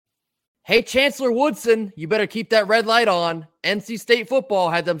Hey, Chancellor Woodson, you better keep that red light on. NC State football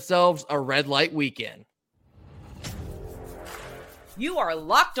had themselves a red light weekend. You are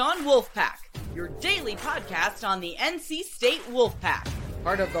Locked On Wolfpack, your daily podcast on the NC State Wolfpack,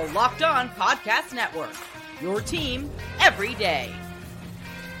 part of the Locked On Podcast Network, your team every day.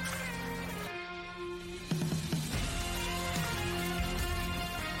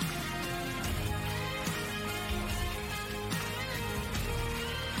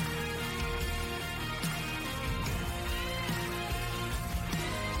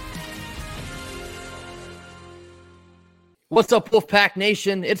 What's up, Wolfpack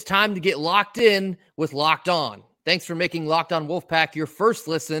Nation? It's time to get locked in with Locked On. Thanks for making Locked On Wolfpack your first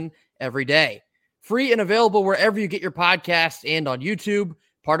listen every day. Free and available wherever you get your podcasts and on YouTube,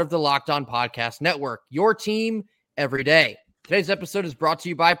 part of the Locked On Podcast Network, your team every day. Today's episode is brought to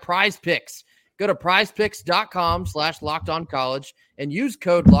you by Prize Picks. Go to prizepicks.com/LockedOnCollege and use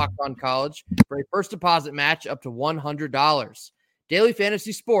code LockedOnCollege for a first deposit match up to $100. Daily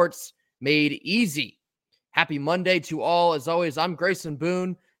fantasy sports made easy. Happy Monday to all. As always, I'm Grayson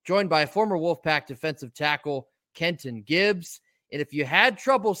Boone, joined by former Wolfpack defensive tackle Kenton Gibbs. And if you had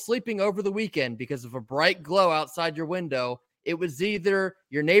trouble sleeping over the weekend because of a bright glow outside your window, it was either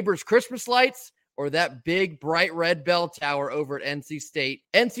your neighbor's Christmas lights or that big bright red bell tower over at NC State.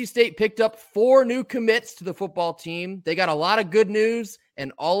 NC State picked up 4 new commits to the football team. They got a lot of good news,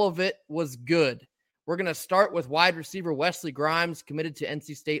 and all of it was good. We're going to start with wide receiver Wesley Grimes, committed to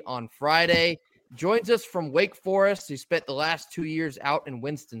NC State on Friday. Joins us from Wake Forest. He spent the last 2 years out in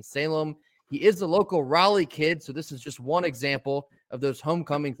Winston-Salem. He is a local Raleigh kid, so this is just one example of those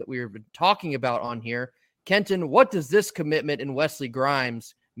homecomings that we've been talking about on here. Kenton, what does this commitment in Wesley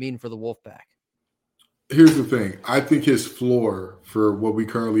Grimes mean for the Wolfpack? Here's the thing. I think his floor for what we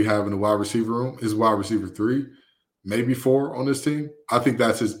currently have in the wide receiver room is wide receiver 3, maybe 4 on this team. I think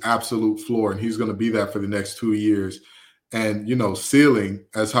that's his absolute floor, and he's going to be that for the next 2 years. And, ceiling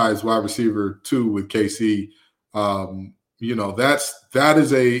as high as wide receiver 2 with KC, that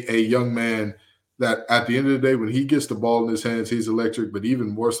is a young man that at the end of the day, when he gets the ball in his hands, he's electric. But even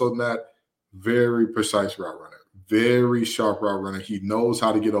more so than that, very precise route runner, very sharp route runner. He knows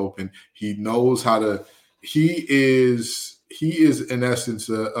how to get open. He knows how to – he is in essence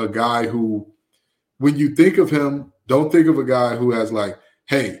a guy who, when you think of him, don't think of a guy who has like,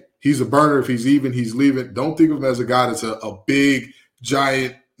 hey – he's a burner. If he's even, he's leaving. Don't think of him as a guy that's a big,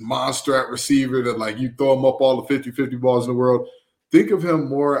 giant monster at receiver that, like, you throw him up all the 50-50 balls in the world. Think of him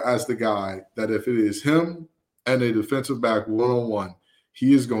more as the guy that if it is him and a defensive back one-on-one,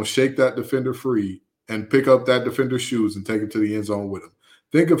 he is going to shake that defender free and pick up that defender's shoes and take him to the end zone with him.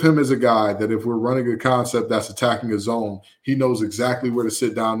 Think of him as a guy that if we're running a concept that's attacking a zone, he knows exactly where to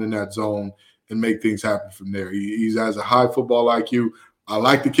sit down in that zone and make things happen from there. He has a high football IQ. I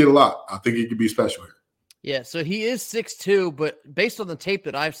like the kid a lot. I think he could be special here. Yeah, so he is 6'2", but based on the tape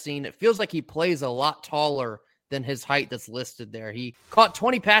that I've seen, it feels like he plays a lot taller than his height that's listed there. He caught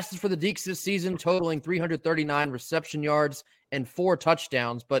 20 passes for the Deacs this season, totaling 339 reception yards and 4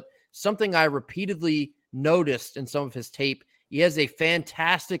 touchdowns. But something I repeatedly noticed in some of his tape, he has a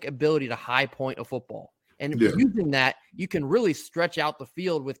fantastic ability to high point a football. And using that, you can really stretch out the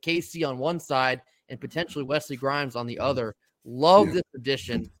field with KC on one side and potentially Wesley Grimes on the other. Love this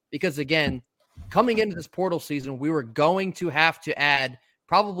addition because, again, coming into this portal season, we were going to have to add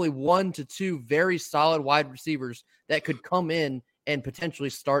probably 1 to 2 very solid wide receivers that could come in and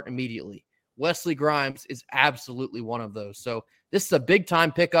potentially start immediately. Wesley Grimes is absolutely one of those. So this is a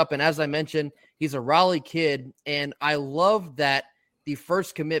big-time pickup, and as I mentioned, he's a Raleigh kid, and I love that the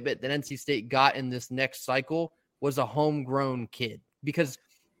first commitment that NC State got in this next cycle was a homegrown kid because –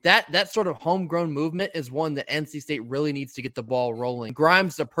 That sort of homegrown movement is one that NC State really needs to get the ball rolling.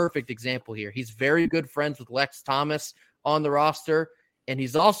 Grimes is a perfect example here. He's very good friends with Lex Thomas on the roster, and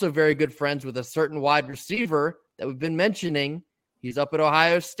he's also very good friends with a certain wide receiver that we've been mentioning. He's up at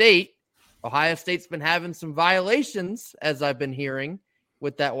Ohio State. Ohio State's been having some violations, as I've been hearing,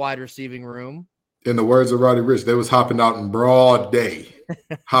 with that wide receiving room. In the words of Roddy Ricch, they was hopping out in broad day.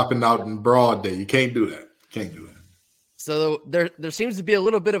 Hopping out in broad day. You can't do that. Can't do that. So there seems to be a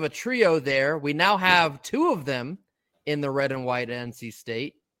little bit of a trio there. We now have 2 of them in the red and white at NC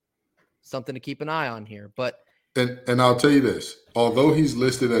State. Something to keep an eye on here. But and I'll tell you this. Although he's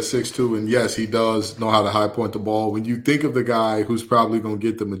listed at 6'2", and yes, he does know how to high point the ball, when you think of the guy who's probably going to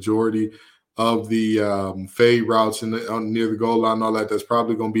get the majority of the fade routes near the goal line and all that, that's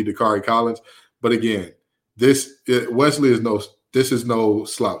probably going to be Dakari Collins. But again, Wesley is no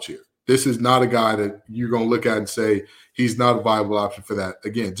slouch here. This is not a guy that you're going to look at and say he's not a viable option for that.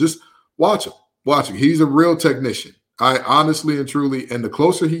 Again, just watch him. He's a real technician. I honestly and truly, and the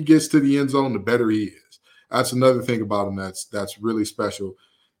closer he gets to the end zone, the better he is. That's another thing about him that's really special.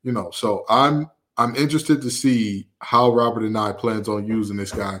 So I'm interested to see how Robert and I plans on using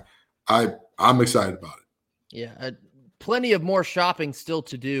this guy. I'm excited about it. Yeah, plenty of more shopping still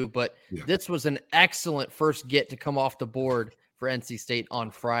to do, but This was an excellent first get to come off the board for NC State on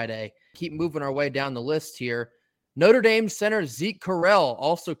Friday. Keep moving our way down the list here. Notre Dame center Zeke Correll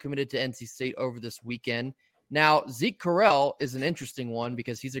also committed to NC State over this weekend. Now, Zeke Correll is an interesting one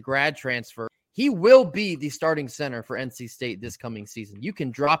because he's a grad transfer. He will be the starting center for NC State this coming season. You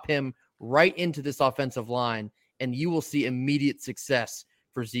can drop him right into this offensive line, and you will see immediate success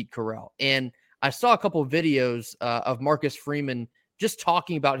for Zeke Correll. And I saw a couple of videos of Marcus Freeman just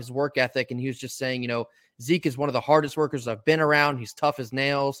talking about his work ethic, and he was just saying, Zeke is one of the hardest workers I've been around. He's tough as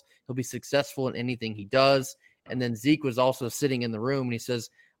nails. He'll be successful in anything he does. And then Zeke was also sitting in the room, and he says,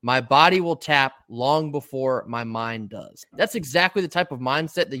 my body will tap long before my mind does. That's exactly the type of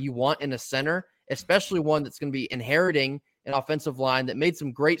mindset that you want in a center, especially one that's going to be inheriting an offensive line that made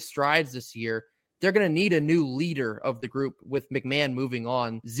some great strides this year. They're going to need a new leader of the group with McMahon moving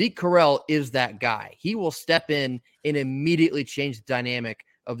on. Zeke Correll is that guy. He will step in and immediately change the dynamic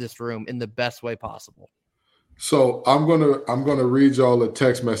of this room in the best way possible. So I'm gonna read y'all a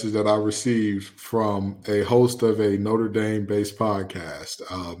text message that I received from a host of a Notre Dame-based podcast.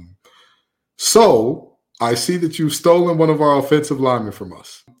 So I see that you've stolen one of our offensive linemen from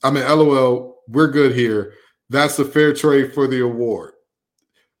us. I mean, LOL, we're good here. That's a fair trade for the award.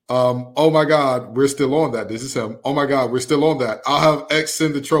 Oh my God, we're still on that. This is him. Oh my God, we're still on that. I'll have X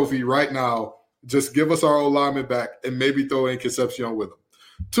send the trophy right now. Just give us our old lineman back and maybe throw in Concepcion with him.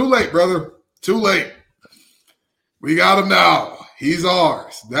 Too late, brother. Too late. We got him now. He's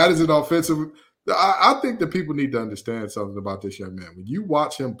ours. That is an offensive. I think that people need to understand something about this young man. When you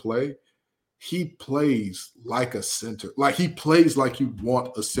watch him play, he plays like a center. Like he plays like you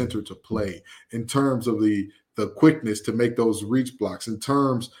want a center to play in terms of the quickness to make those reach blocks, in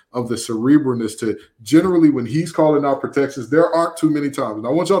terms of the cerebralness to generally when he's calling out protections, there aren't too many times. And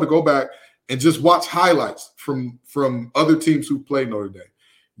I want y'all to go back and just watch highlights from other teams who play Notre Dame.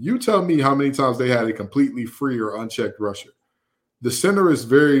 You tell me how many times they had a completely free or unchecked rusher. The center is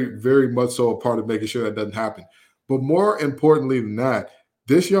very, very much so a part of making sure that doesn't happen. But more importantly than that,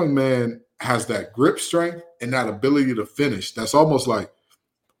 this young man has that grip strength and that ability to finish. That's almost like,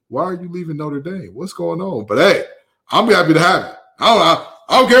 why are you leaving Notre Dame? What's going on? But hey, I'm happy to have you. I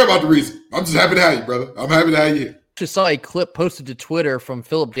don't care about the reason. I'm just happy to have you, brother. I'm happy to have you here. Just saw a clip posted to Twitter from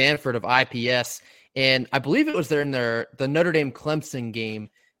Philip Danford of IPS, and I believe it was the Notre Dame Clemson game.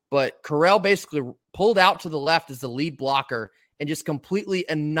 But Correll basically pulled out to the left as the lead blocker and just completely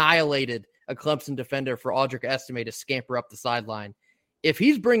annihilated a Clemson defender for Audric Estime to scamper up the sideline. If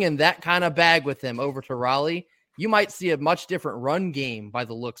he's bringing that kind of bag with him over to Raleigh, you might see a much different run game by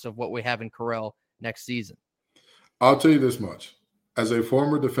the looks of what we have in Correll next season. I'll tell you this much. As a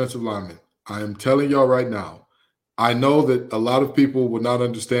former defensive lineman, I am telling y'all right now, I know that a lot of people will not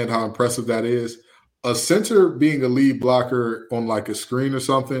understand how impressive that is. A center being a lead blocker on like a screen or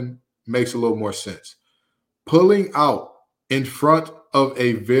something makes a little more sense. Pulling out in front of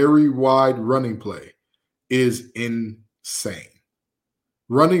a very wide running play is insane.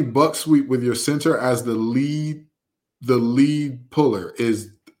 Running buck sweep with your center as the lead puller is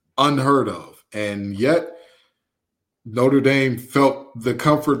unheard of. And yet Notre Dame felt the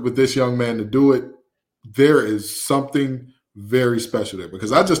comfort with this young man to do it. There is something very special there,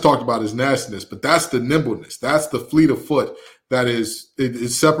 because I just talked about his nastiness, but that's the nimbleness. That's the fleet of foot that is, it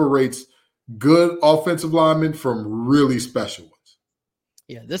separates good offensive linemen from really special ones.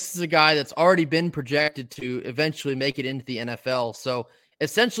 Yeah, this is a guy that's already been projected to eventually make it into the NFL. So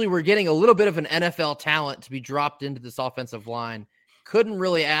essentially we're getting a little bit of an NFL talent to be dropped into this offensive line. Couldn't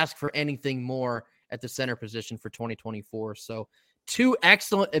really ask for anything more at the center position for 2024. So two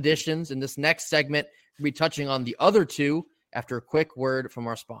excellent additions. In this next segment, we'll be touching on the other two after a quick word from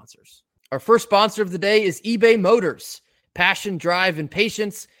our sponsors. Our first sponsor of the day is eBay Motors. Passion, drive, and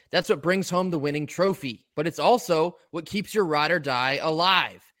patience, that's what brings home the winning trophy. But it's also what keeps your ride or die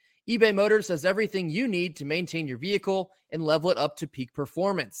alive. eBay Motors has everything you need to maintain your vehicle and level it up to peak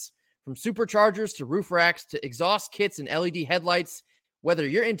performance. From superchargers to roof racks to exhaust kits and LED headlights, whether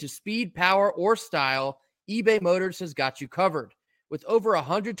you're into speed, power, or style, eBay Motors has got you covered. With over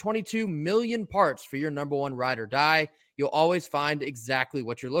 122 million parts for your number one ride or die, you'll always find exactly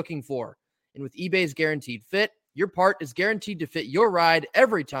what you're looking for. And with eBay's Guaranteed Fit, your part is guaranteed to fit your ride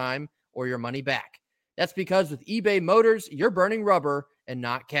every time or your money back. That's because with eBay Motors, you're burning rubber and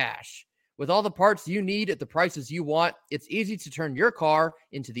not cash. With all the parts you need at the prices you want, it's easy to turn your car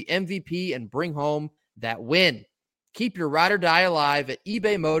into the MVP and bring home that win. Keep your ride or die alive at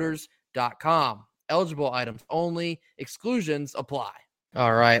ebaymotors.com. Eligible items only. Exclusions apply.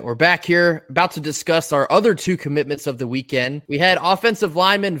 All right, we're back here about to discuss our other two commitments of the weekend. We had offensive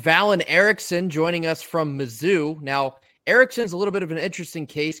lineman Valen Erickson joining us from Mizzou. Now, Erickson's a little bit of an interesting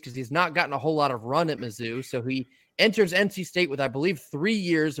case because he's not gotten a whole lot of run at Mizzou. So he enters NC State with, I believe, 3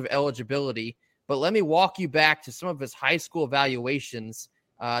 years of eligibility. But let me walk you back to some of his high school evaluations.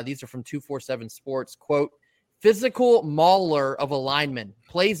 These are from 247 Sports. Quote, physical mauler of a lineman,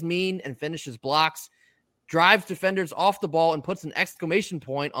 plays mean and finishes blocks, drives defenders off the ball and puts an exclamation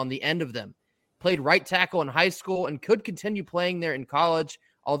point on the end of them. Played right tackle in high school and could continue playing there in college,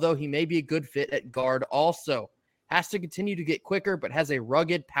 although he may be a good fit at guard also. Has to continue to get quicker, but has a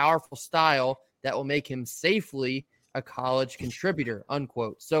rugged, powerful style that will make him safely a college contributor,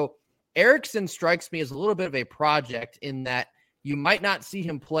 unquote. So Erickson strikes me as a little bit of a project in that you might not see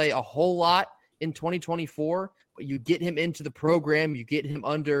him play a whole lot in 2024, but you get him into the program, you get him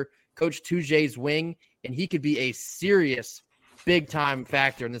under Coach Tujague's wing, and he could be a serious big-time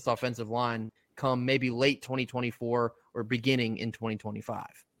factor in this offensive line come maybe late 2024 or beginning in 2025.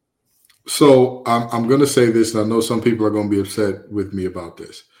 So I'm going to say this, and I know some people are going to be upset with me about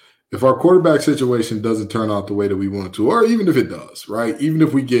this. If our quarterback situation doesn't turn out the way that we want it to, or even if it does, right? Even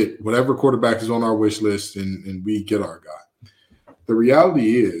if we get whatever quarterback is on our wish list and we get our guy, the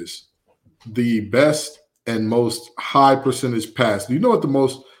reality is the best and most high percentage pass. Do you know what the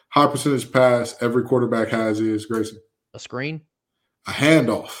most high percentage pass every quarterback has is, Grayson? A screen? A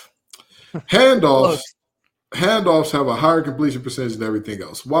handoff. Handoffs have a higher completion percentage than everything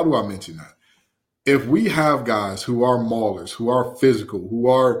else. Why do I mention that? If we have guys who are maulers, who are physical, who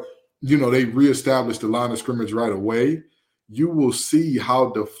are, they reestablish the line of scrimmage right away, you will see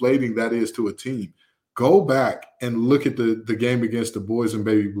how deflating that is to a team. Go back and look at the game against the Boys in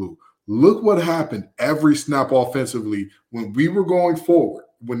Baby Blue. Look what happened every snap offensively when we were going forward.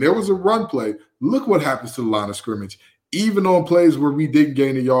 When there was a run play, look what happens to the line of scrimmage. Even on plays where we didn't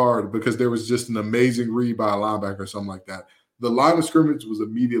gain a yard because there was just an amazing read by a linebacker or something like that, the line of scrimmage was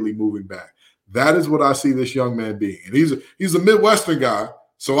immediately moving back. That is what I see this young man being. And he's a Midwestern guy,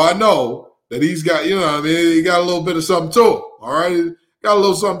 so I know that he's got, he got a little bit of something to him, all right? Got a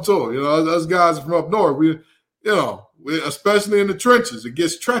little something to him. Those guys from up north, we especially in the trenches, it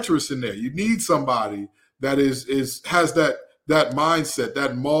gets treacherous in there. You need somebody that has that mindset,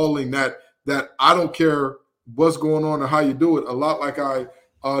 that mauling, that I don't care what's going on or how you do it. A lot like I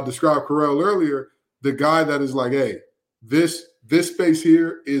described Corral earlier, the guy that is like, hey, this space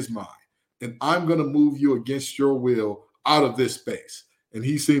here is mine, and I'm going to move you against your will out of this space. And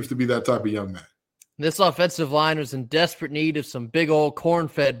he seems to be that type of young man. This offensive line was in desperate need of some big old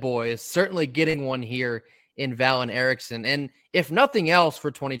corn-fed boys, certainly getting one here in Valen Erickson. And if nothing else for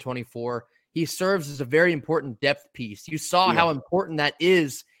 2024, he serves as a very important depth piece. You saw how important that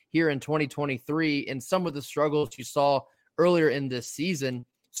is here in 2023 and some of the struggles you saw earlier in this season.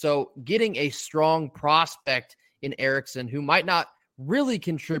 So getting a strong prospect in Erickson who might not really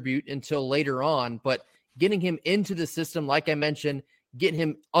contribute until later on, but getting him into the system, like I mentioned, getting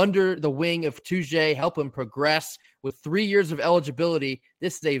him under the wing of Tujague, help him progress with 3 years of eligibility.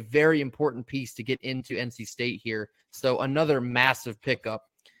 This is a very important piece to get into NC State here. So another massive pickup.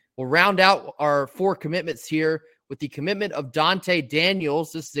 We'll round out our 4 commitments here with the commitment of Dante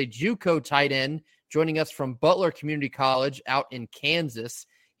Daniels. This is a JUCO tight end joining us from Butler Community College out in Kansas.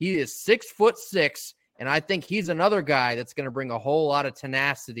 He is 6'6", and I think he's another guy that's going to bring a whole lot of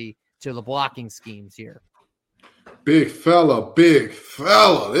tenacity to the blocking schemes here. Big fella. They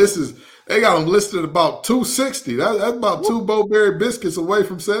got him listed at about 260. That's about 2 Bo-Berry biscuits away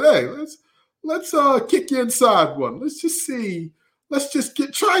from saying, hey, let's kick you inside one. Let's just see. Let's just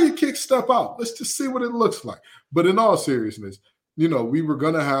try your kick step out. Let's just see what it looks like. But in all seriousness, we were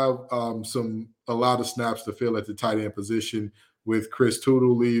going to have a lot of snaps to fill at the tight end position with Chris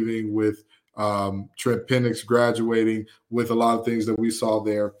Tootle leaving, with Trent Penix graduating, with a lot of things that we saw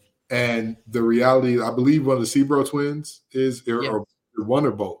there. And the reality, I believe one of the Sebro twins is, or one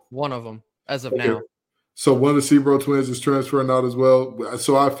or both. One of them, as of now. So one of the Sebro twins is transferring out as well.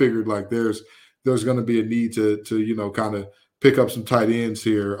 So I figured like there's going to be a need to kind of pick up some tight ends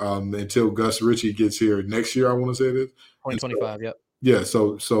here until Gus Ritchie gets here next year. I want to say it is 2025. Yep. Yeah.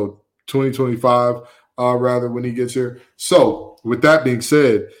 So 2025 rather when he gets here. So with that being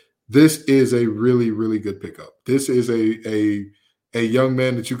said, this is a really, really good pickup. This is a young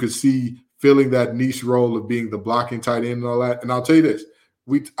man that you could see filling that niche role of being the blocking tight end and all that. And I'll tell you this,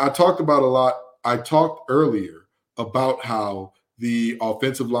 I talked about a lot. I talked earlier about how the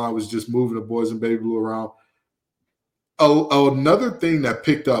offensive line was just moving the Boys in Baby Blue around. Another thing that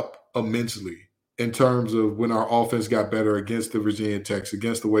picked up immensely in terms of when our offense got better against the Virginia Techs,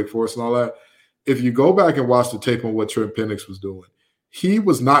 against the Wake Forest and all that. If you go back and watch the tape on what Trent Penix was doing, he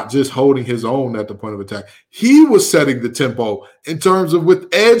was not just holding his own at the point of attack. He was setting the tempo in terms of with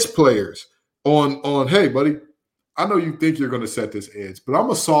edge players on hey, buddy, I know you think you're going to set this edge, but I'm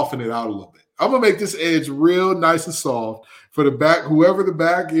going to soften it out a little bit. I'm going to make this edge real nice and soft for the back, whoever the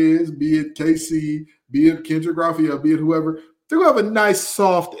back is, be it KC, be it Kendrick Raphael, be it whoever. They're going to have a nice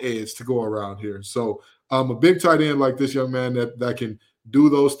soft edge to go around here. So a big tight end like this young man that can do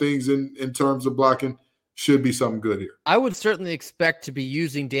those things in terms of blocking should be something good here. I would certainly expect to be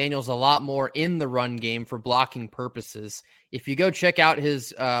using Daniels a lot more in the run game for blocking purposes. If you go check out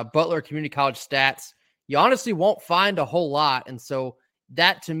his Butler Community College stats, you honestly won't find a whole lot. And so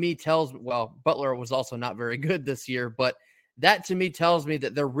that to me tells, well, Butler was also not very good this year, but that to me tells me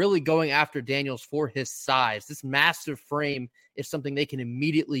that they're really going after Daniels for his size. This massive frame is something they can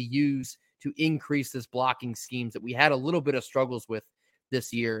immediately use to increase this blocking schemes that we had a little bit of struggles with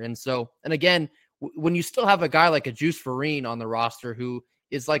this year. And so, and again, when you still have a guy like a Juice Vereen on the roster who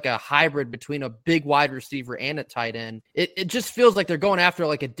is like a hybrid between a big wide receiver and a tight end, it just feels like they're going after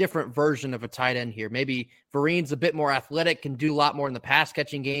like a different version of a tight end here. Maybe Vereen's a bit more athletic, can do a lot more in the pass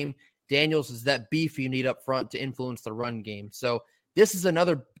catching game. Daniels is that beef you need up front to influence the run game. So this is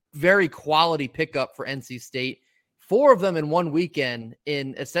another very quality pickup for NC State. 4 of them in one weekend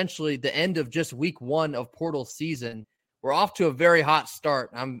in essentially the end of just week 1 of portal season. We're off to a very hot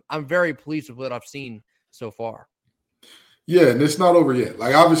start. I'm very pleased with what I've seen so far. Yeah, and it's not over yet.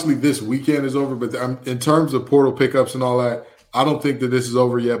 Like, obviously, this weekend is over, but in terms of portal pickups and all that, I don't think that this is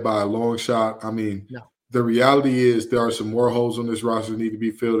over yet by a long shot. I mean, no. The reality is there are some more holes on this roster that need to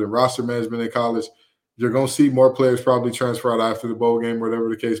be filled. And roster management in college, you're going to see more players probably transfer out after the bowl game, whatever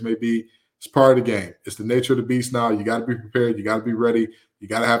the case may be. It's part of the game. It's the nature of the beast now. You got to be prepared. You got to be ready. You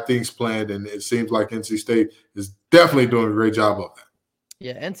got to have things planned. And it seems like NC State is definitely doing a great job of that.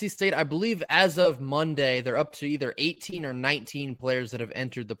 Yeah, NC State, I believe as of Monday, they're up to either 18 or 19 players that have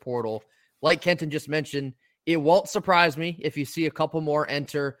entered the portal. Like Kenton just mentioned, it won't surprise me if you see a couple more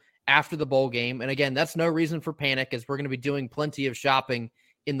enter after the bowl game. And again, that's no reason for panic, as we're going to be doing plenty of shopping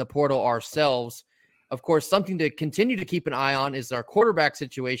in the portal ourselves. Of course, something to continue to keep an eye on is our quarterback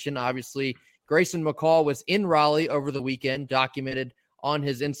situation. Obviously, Grayson McCall was in Raleigh over the weekend, documented on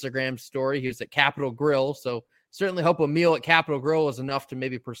his Instagram story. He was at Capitol Grill, so certainly hope a meal at Capitol Grill is enough to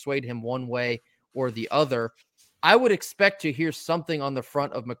maybe persuade him one way or the other. I would expect to hear something on the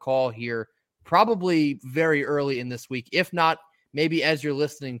front of McCall here probably very early in this week, if not maybe as you're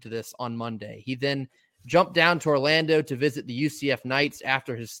listening to this on Monday. He then jumped down to Orlando to visit the UCF Knights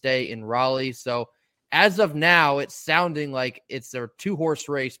after his stay in Raleigh. So as of now, it's sounding like it's a 2-horse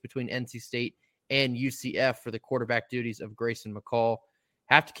race between NC State and UCF for the quarterback duties of Grayson McCall.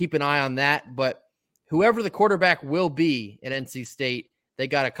 Have to keep an eye on that, but whoever the quarterback will be at NC State, they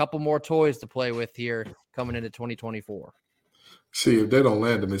got a couple more toys to play with here coming into 2024. See, if they don't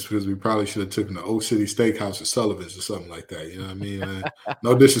land him, it's because we probably should have taken the Oak City Steakhouse or Sullivan's or something like that. You know what I mean?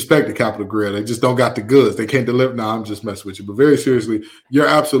 No disrespect to Capitol Grill. They just don't got the goods. They can't deliver. No, I'm just messing with you. But very seriously, you're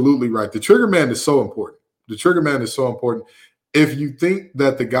absolutely right. The trigger man is so important. The trigger man is so important. If you think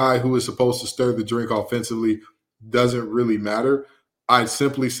that the guy who is supposed to stir the drink offensively doesn't really matter, I'd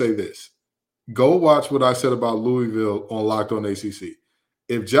simply say this. Go watch what I said about Louisville on Locked On ACC.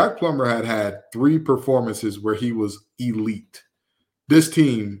 If Jack Plummer had 3 performances where he was elite, this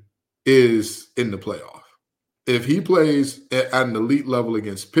team is in the playoff. If he plays at an elite level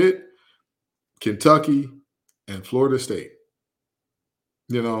against Pitt, Kentucky, and Florida State,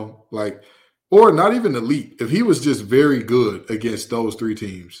 or not even elite, if he was just very good against those 3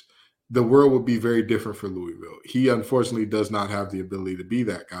 teams, the world would be very different for Louisville. He unfortunately does not have the ability to be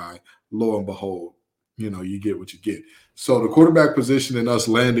that guy. Lo and behold, you get what you get. So the quarterback position and us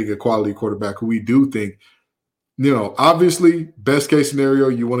landing a quality quarterback who we do think, obviously, best case scenario,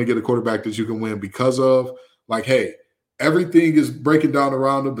 you want to get a quarterback that you can win because of, hey, everything is breaking down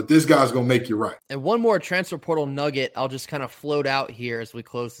around him, but this guy's going to make you right. And one more transfer portal nugget I'll just kind of float out here as we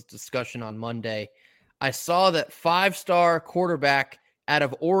close this discussion on Monday. I saw that 5-star quarterback out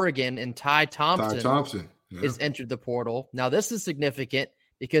of Oregon and Ty Thompson is entered the portal. Now, this is significant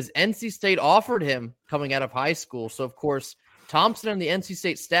because NC State offered him coming out of high school. So, of course, Thompson and the NC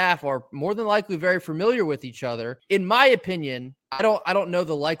State staff are more than likely very familiar with each other. In my opinion, I don't know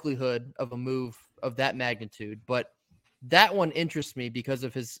the likelihood of a move of that magnitude, but that one interests me because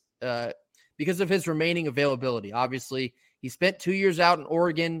of his remaining availability. Obviously, he spent 2 years out in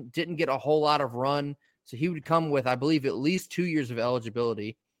Oregon, didn't get a whole lot of run, so he would come with, I believe, at least 2 years of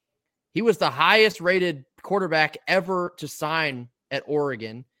eligibility. He was the highest rated quarterback ever to sign at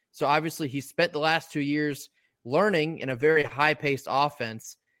Oregon. So obviously he spent the last 2 years learning in a very high-paced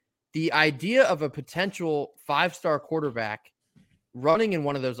offense. The idea of a potential 5-star quarterback running in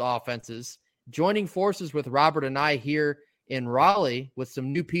one of those offenses, joining forces with Robert and I here in Raleigh with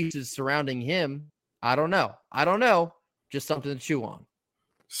some new pieces surrounding him, I don't know. Just something to chew on.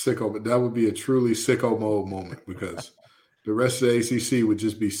 Sicko, but that would be a truly sicko mode moment because the rest of the ACC would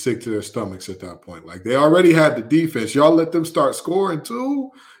just be sick to their stomachs at that point. Like, they already had the defense. Y'all let them start scoring too?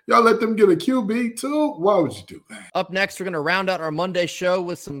 Y'all let them get a QB too? Why would you do that? Up next, we're going to round out our Monday show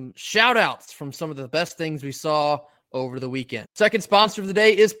with some shout-outs from some of the best things we saw over the weekend. Second sponsor of the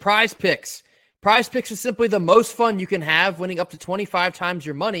day is Prize Picks. Prize Picks is simply the most fun you can have, winning up to 25 times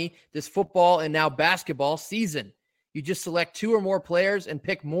your money this football and now basketball season. You just select 2 or more players and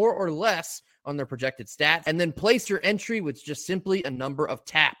pick more or less on their projected stats, and then place your entry with just simply a number of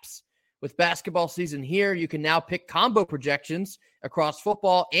taps. With basketball season here, you can now pick combo projections across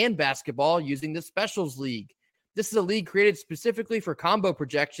football and basketball using the Specials League. This is a league created specifically for combo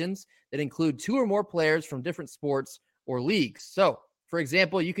projections that include 2 or more players from different sports or leagues. So, for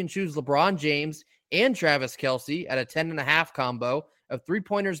example, you can choose LeBron James and Travis Kelce at a 10.5 combo of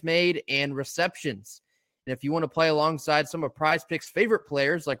 3-pointers made and receptions. And if you want to play alongside some of Prize Picks' favorite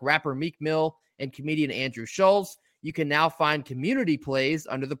players like rapper Meek Mill and comedian Andrew Schulz, you can now find community plays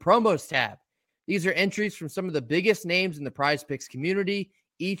under the promos tab. These are entries from some of the biggest names in the Prize Picks community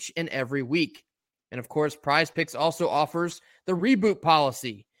each and every week. And of course, Prize Picks also offers the reboot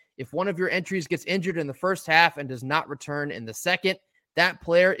policy. If one of your entries gets injured in the first half and does not return in the second, that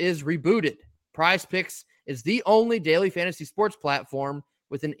player is rebooted. Prize Picks is the only daily fantasy sports platform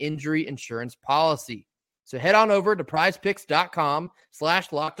with an injury insurance policy. So head on over to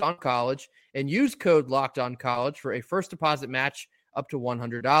prizepicks.com/lockedoncollege and use code LockedOnCollege for a first deposit match up to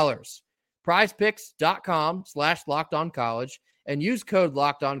 $100. prizepicks.com/lockedoncollege and use code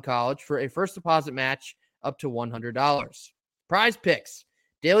LockedOnCollege for a first deposit match up to $100. Prize Picks,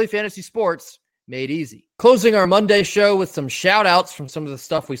 daily fantasy sports made easy. Closing our Monday show with some shout outs from some of the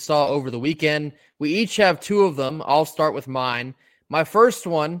stuff we saw over the weekend. We each have 2 of them. I'll start with mine. My first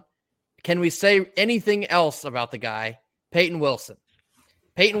one, can we say anything else about the guy? Peyton Wilson.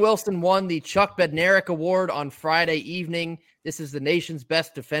 Peyton Wilson won the Chuck Bednarik Award on Friday evening. This is the nation's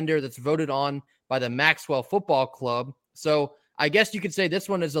best defender that's voted on by the Maxwell Football Club. So I guess you could say this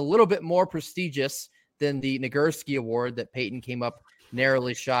one is a little bit more prestigious than the Nagurski Award that Peyton came up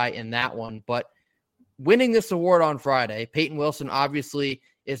narrowly shy in that one. But winning this award on Friday, Peyton Wilson obviously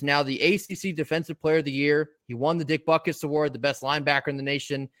is now the ACC Defensive Player of the Year. He won the Dick Butkus Award, the best linebacker in the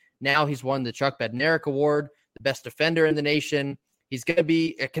nation. Now he's won the Chuck Bednarik Award, the best defender in the nation. He's going to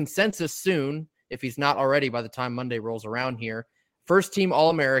be a consensus soon, if he's not already by the time Monday rolls around here. First team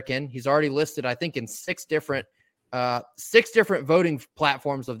All-American. He's already listed, I think, in 6 different voting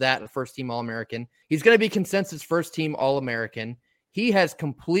platforms of that, first team All-American. He's going to be consensus first team All-American. He has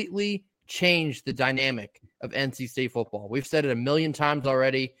completely changed the dynamic of NC State football. We've said it a million times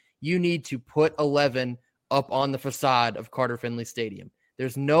already. You need to put 11 up on the facade of Carter Finley Stadium.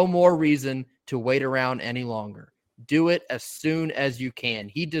 There's no more reason to wait around any longer. Do it as soon as you can.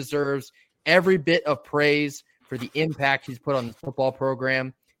 He deserves every bit of praise for the impact he's put on the football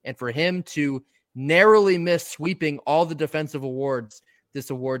program, and for him to narrowly miss sweeping all the defensive awards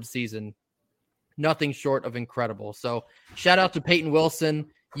this award season. Nothing short of incredible. So shout out to Peyton Wilson.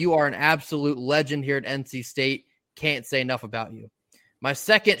 You are an absolute legend here at NC State. Can't say enough about you. My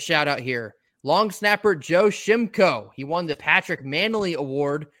second shout out here, long snapper Joe Shimko. He won the Patrick Manley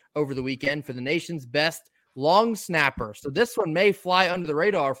Award over the weekend for the nation's best long snapper. So this one may fly under the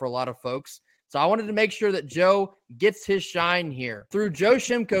radar for a lot of folks. So I wanted to make sure that Joe gets his shine here. Through Joe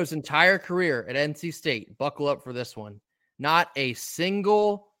Shimko's entire career at NC State, buckle up for this one, not a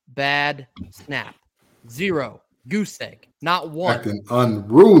single bad snap. 0. Goose egg. Not one. Acting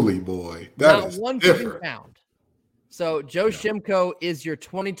unruly, boy. That is not one different. found. So Joe Shimko is your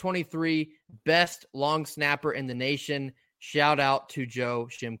 2023 best long snapper in the nation. Shout out to Joe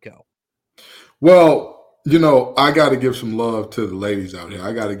Shimko. Well, you know, I got to give some love to the ladies out here.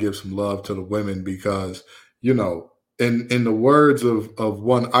 I got to give some love to the women because, you know, in the words of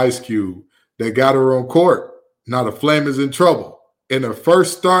one Ice Cube, they got her on court. Now the Flame is in trouble. In her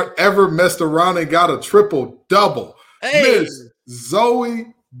first start ever, messed around and got a triple-double. Hey. Miss Zoe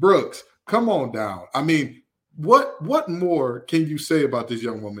Brooks, come on down. I mean, what more can you say about this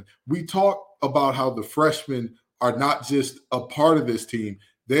young woman? We talk about how the freshmen are not just a part of this team.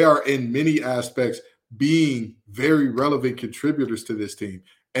 They are in many aspects being very relevant contributors to this team.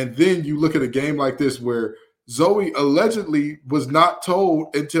 And then you look at a game like this where Zoe allegedly was not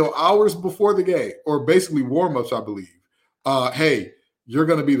told until hours before the game, or basically warm-ups, I believe. Hey, You're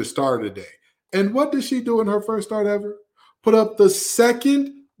going to be the star today. And what did she do in her first start ever? Put up the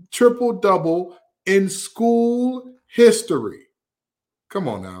second triple-double in school history. Come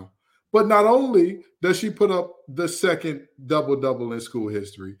on now. But not only does she put up the second double-double in school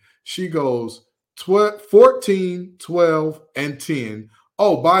history, she goes 14, 12, and 10.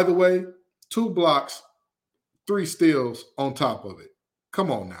 Oh, by the way, 2 blocks, 3 steals on top of it.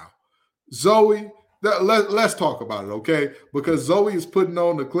 Come on now. Zoe, let's talk about it, okay? Because Zoe is putting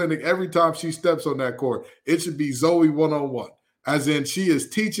on the clinic every time she steps on that court. It should be Zoe one-on-one, as in she is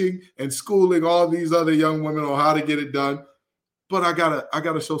teaching and schooling all these other young women on how to get it done. But I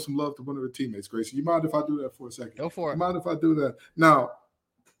gotta show some love to one of her teammates, Gracie. You mind if I do that for a second? Go for it. You mind if I do that? Now,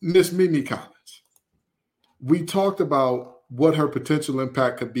 Miss Mimi Collins, we talked about what her potential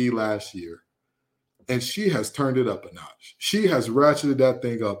impact could be last year, and she has turned it up a notch. She has ratcheted that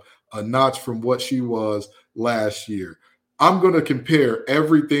thing up a notch from what she was last year. I'm going to compare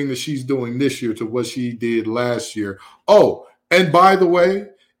everything that she's doing this year to what she did last year. Oh, and by the way,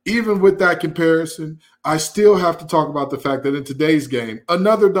 even with that comparison, I still have to talk about the fact that in today's game,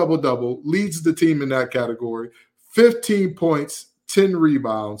 another double-double leads the team in that category, 15 points, 10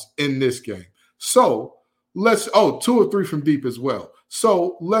 rebounds in this game. So 2 or 3 from deep as well.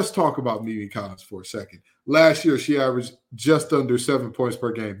 So let's talk about Mimi Collins for a second. Last year, she averaged just under 7 points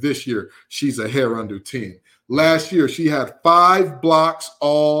per game. This year, she's a hair under 10. Last year, she had 5 blocks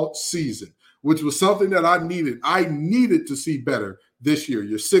all season, which was something that I needed. I needed to see better this year.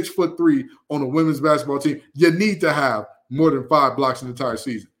 You're 6'3" on a women's basketball team. You need to have more than 5 blocks in the entire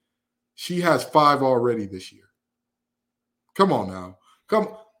season. She has 5 already this year. Come on now.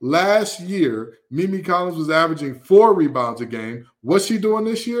 Last year, Mimi Collins was averaging 4 rebounds a game. What's she doing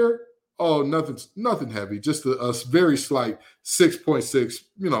this year? Oh, nothing heavy. Just a very slight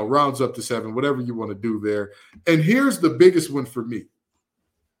 6.6, rounds up to 7, whatever you want to do there. And here's the biggest one for me.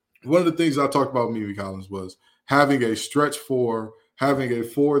 One of the things I talked about with Mimi Collins was having a stretch 4, having a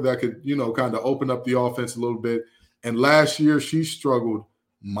 4 that could, kind of open up the offense a little bit. And last year, she struggled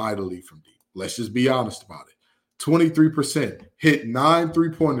mightily from deep. Let's just be honest about it. 23%, hit 9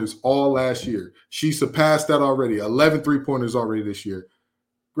 3-pointers all last year. She surpassed that already, 11 3-pointers already this year.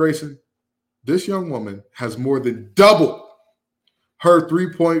 Grayson, this young woman has more than doubled her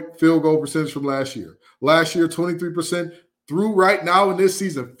 3-point field goal percentage from last year. Last year, 23%. Through right now in this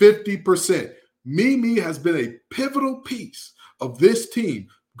season, 50%. Mimi has been a pivotal piece of this team,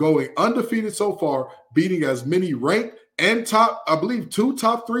 going undefeated so far, beating as many ranked and top, I believe 2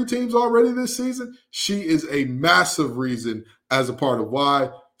 top 3 teams already this season. She is a massive reason as a part of why.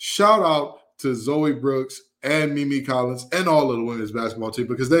 Shout out to Zoe Brooks and Mimi Collins and all of the women's basketball team,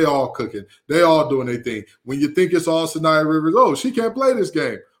 because they all cooking. They all doing their thing. When you think it's all Sanaya Rivers, oh, she can't play this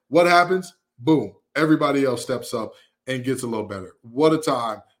game. What happens? Boom. Everybody else steps up and gets a little better. What a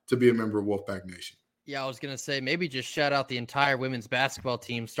time to be a member of Wolfpack Nation. Yeah, I was going to say, maybe just shout out the entire women's basketball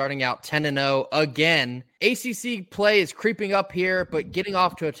team, starting out 10-0 again. ACC play is creeping up here, but getting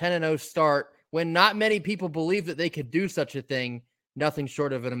off to a 10-0 start when not many people believe that they could do such a thing, nothing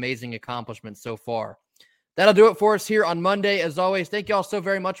short of an amazing accomplishment so far. That'll do it for us here on Monday. As always, thank you all so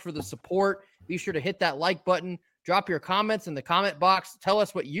very much for the support. Be sure to hit that like button. Drop your comments in the comment box. Tell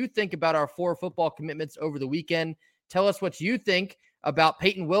us what you think about our 4 football commitments over the weekend. Tell us what you think about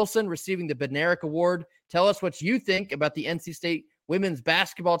Peyton Wilson receiving the Bednarik Award. Tell us what you think about the NC State women's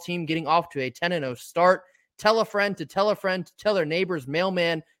basketball team getting off to a 10-0 start. Tell a friend to tell a friend to tell their neighbor's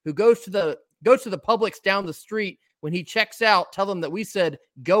mailman who goes to the Publix down the street. When he checks out, tell them that we said,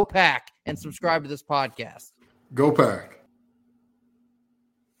 go Pack, and subscribe to this podcast. Go Pack.